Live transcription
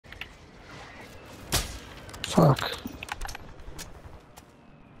Fuck.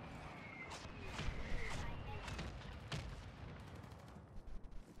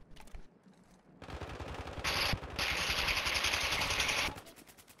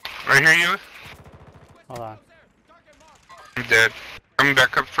 Right here, you. Hold on. I'm dead. Coming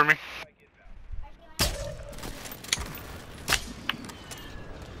back up for me.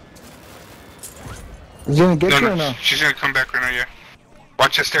 Is he gonna get you No, or no, no? she's gonna come back right now, yeah.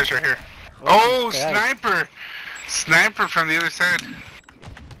 Watch the stairs right here. Oh, Oh, bad. sniper! Sniper from the other side.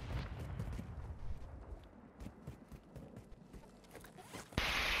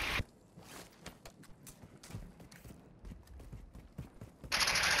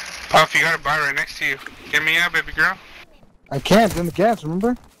 Puff, you got a bar right next to you. Get me out, baby girl. I can't. It's in the gas,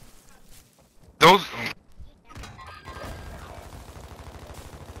 remember? Those...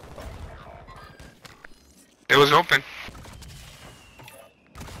 It was open.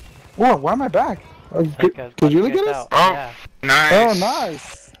 Whoa, why am I back? Did you look at us? Oh, Yeah. nice. Oh,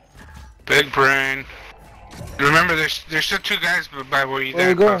 nice. Big brain. Remember, there's still two guys by where you Where are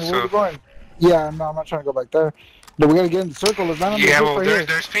we died, going? Puff, Where are so... we going? Yeah, no, I'm not trying to go back there. But we gotta get in the circle. Let's not on the Yeah, zip well, right here.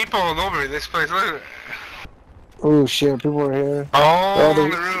 there's people all over this place. Look at it. Oh shit, people are here. All on the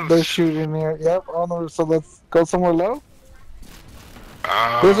They're roofs. shooting here. Yep, on the roof. So let's go somewhere low.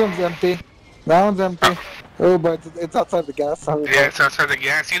 Oh. This one's empty. That one's empty. Oh, but it's outside the gas. So Yeah, it's outside the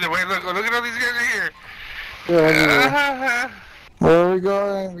gas. Either way, look at all these guys right here. Where are we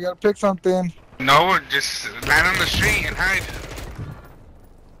going? We gotta pick something. No, we're just land on the street and hide.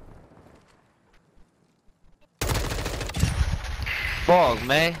 Fog,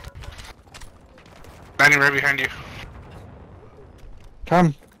 man. Landing right behind you.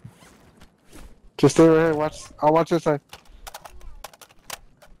 Come. Just stay right here. Watch. I'll watch this side.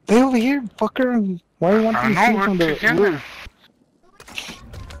 Stay over here, fucker. Why do you want I to know, shoot we're from the together. roof?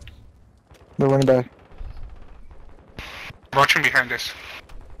 They're gonna die. Watching behind us.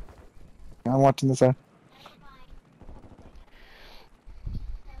 I'm watching this side.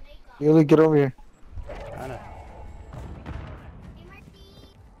 Really, get over here. I know.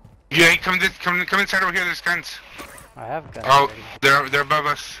 Yeah, come inside over here. There's guns. I have guns. Oh, already. they're above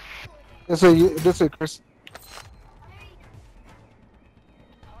us. This way, Chris.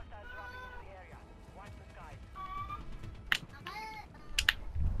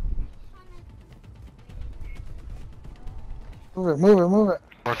 Move it.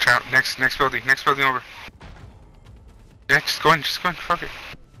 Watch out. Next building over. Yeah, just go in, fuck it.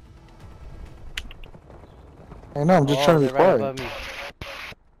 I know, I'm just trying to be they're right quiet. above me.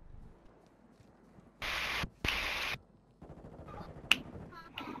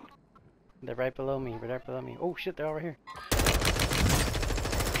 They're right below me. Oh shit, they're over here. In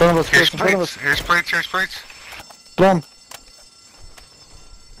front of us, Chris, in front of us. Here's plates. Come.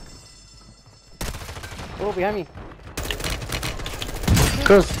 Oh, behind me.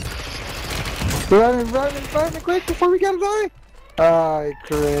 Chris. Run quick before we gotta die.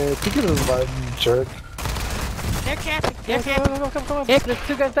 Chris, you could have revived me, jerk. They're camping. Come on. There's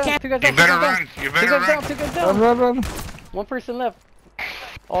two guys down. You better run. Two guys down. Run. One person left.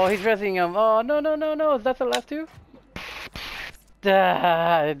 Oh, he's resing him. Oh, no. Is that the last two?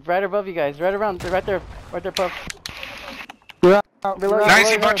 Right above you guys. Right around. Right there, Puff. Below you, Nice,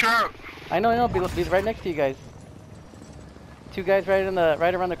 he below brought you. you out. I know. He's right next to you guys. Two guys right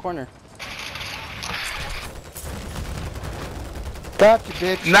around the corner. Got you,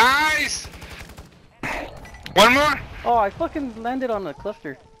 bitch. Nice. One more. Oh, I fucking landed on the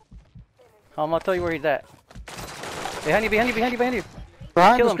cluster. I'll tell you where he's at. Behind you. Behind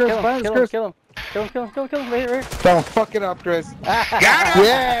Kill us, him, Chris. kill him, Behind us, kill him, Chris. kill him. Kill him, right. Don't fuck it up, Chris. Got him.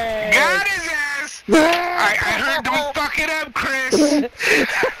 Yeah. Got his ass. I heard don't fuck it up, Chris.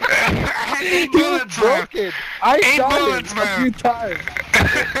 I had 8 bullets left. Broken. I 8 shot bullets him a few left. times.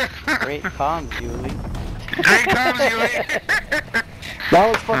 Great comms, Julie. Great comms, Julie. That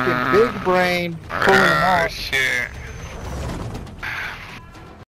was fucking big brain pulling him Oh, out. shit.